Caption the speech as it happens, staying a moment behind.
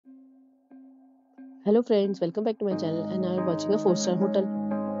Hello friends, welcome back to my channel and I am watching a 4-star hotel.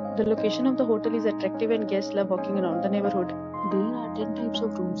 The location of the hotel is attractive and guests love walking around the neighborhood. There are 10 types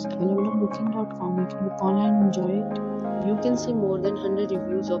of rooms available on booking.com. You can book online and enjoy it. You can see more than 100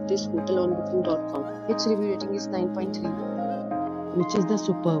 reviews of this hotel on booking.com. Its review rating is 9.3, which is the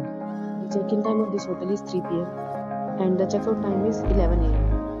superb. The check-in time of this hotel is 3 p.m. and the checkout time is 11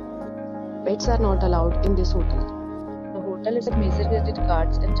 a.m. Pets are not allowed in this hotel. The hotel accepts major credit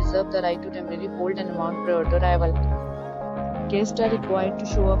cards and reserves the right to temporarily hold an amount prior to arrival. Guests are required to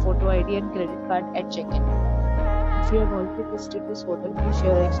show a photo ID and credit card at check-in. If you have already visited this hotel, please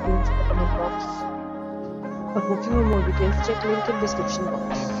share your experience in the comment box. For booking or more details, check link in description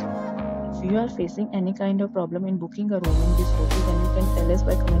box. If you are facing any kind of problem in booking a room in this hotel, then you can tell us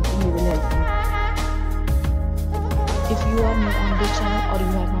by commenting. We will help you. If you are new on this channel or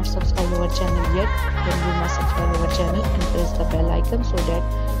you have not subscribed our channel yet, then you must subscribe our channel and press the bell icon so that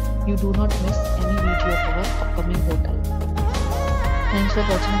you do not miss any video of our upcoming hotel. Thanks for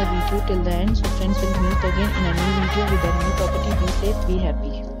watching the video till the end. So friends, will meet again in a new video with a new property. Be safe, be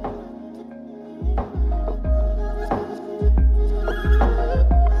happy.